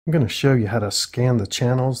I'm going to show you how to scan the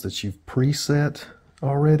channels that you've preset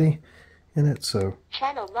already in it. So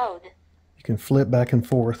channel mode. You can flip back and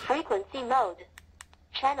forth. Frequency mode.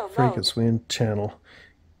 Channel Frequency mode. and channel.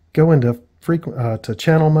 Go into to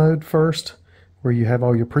channel mode first, where you have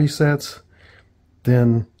all your presets.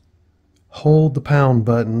 Then hold the pound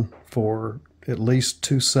button for at least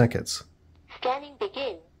 2 seconds. Scanning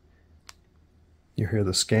begin. You hear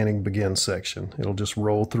the scanning begin section. It'll just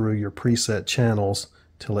roll through your preset channels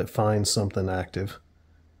till it finds something active.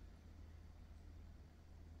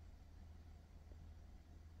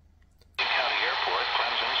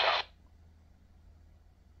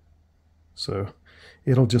 So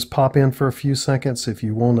it'll just pop in for a few seconds. If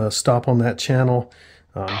you want to stop on that channel,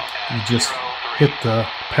 you just hit the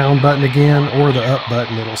pound button again or the up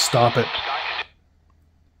button. It'll stop it.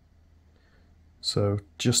 So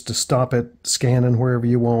just to stop it scanning wherever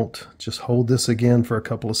you want, just hold this again for a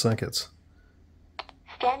couple of seconds.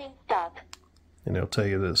 Scanning stop. And it'll tell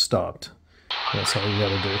you that it stopped. That's all you got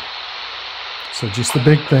to do. So just the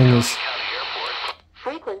big thing is,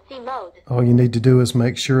 frequency mode. all you need to do is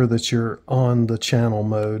make sure that you're on the channel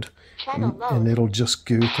mode. Channel mode. And it'll just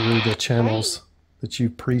go through the channels that you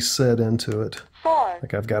preset into it. 4.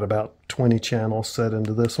 Like I've got about 20 channels set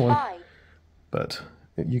into this one. 5. But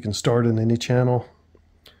you can start in any channel.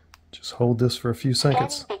 Just hold this for a few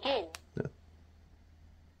seconds. Scanning begin.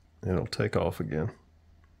 It'll take off again.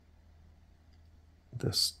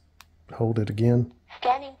 Just hold it again.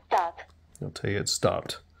 Scanning stop. It'll tell you it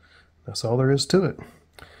stopped. That's all there is to it.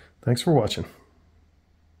 Thanks for watching.